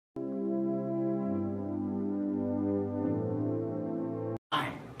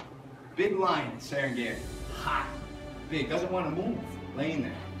Big lion, Serengeti. Hot. Big. Doesn't want to move. Laying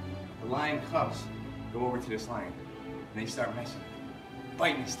there. The lion cubs go over to this lion. And they start messing with him.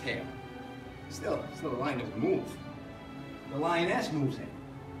 Biting his tail. Still the lion doesn't move. The lioness moves in.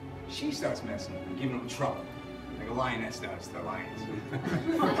 She starts messing with him, giving him trouble. Like a lioness does to lions.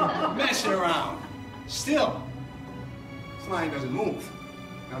 Messing around. Still, this lion doesn't move.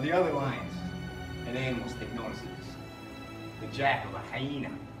 Now the other lions and animals take notice of this. The jackal, the hyena,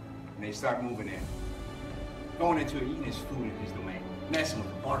 and they start moving in. Going into it, eating his food in his domain. Messing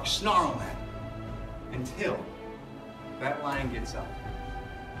with him, bark, snarling at him. Until that lion gets up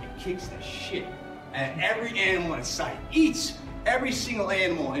and kicks the shit out of every animal in sight. Eats every single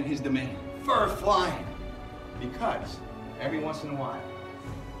animal in his domain. Fur flying. Because every once in a while,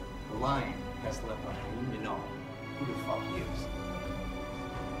 the lion has to let the hyena know who the fuck he is.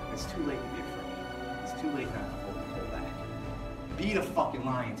 It's too late to be afraid. It's too late not to hold back. Be the fucking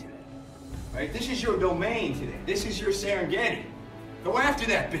lion today. Right? This is your domain today. This is your Serengeti. Go after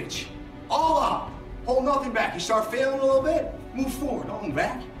that bitch. All out. Hold nothing back. You start failing a little bit, move forward. Don't move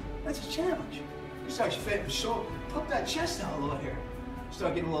back. That's a challenge. You start failing, so pop that chest out a little here.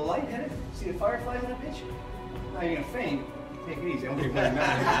 Start getting a little lightheaded. See the firefly in that bitch? Now you're gonna faint. Take it easy. Don't get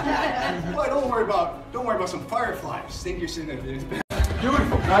mad. Boy, don't worry about some fireflies. Think you're sitting there.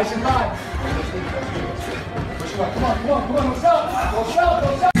 Beautiful. Nice and high. Push it up. Come on. Don't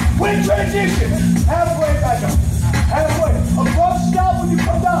stop. Quick transition. Halfway back up. Halfway. Above stop when you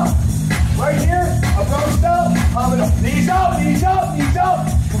come down. Right here. Above stop. Up and up. Knees out.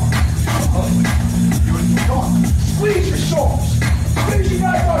 Come on. Squeeze your shoulders. Squeeze your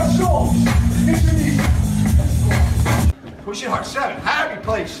back on shoulders. Get your knees. Push it hard. 7. Happy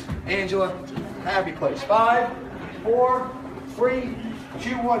place, Angela. Happy place. 5, 4, 3,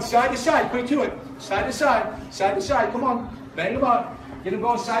 2, 1. Side to side. Quick to it. Side to side. Come on. Bang them up. Get them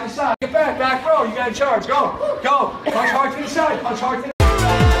going side to side. Get back row. You got to charge. Go. Punch hard to the side.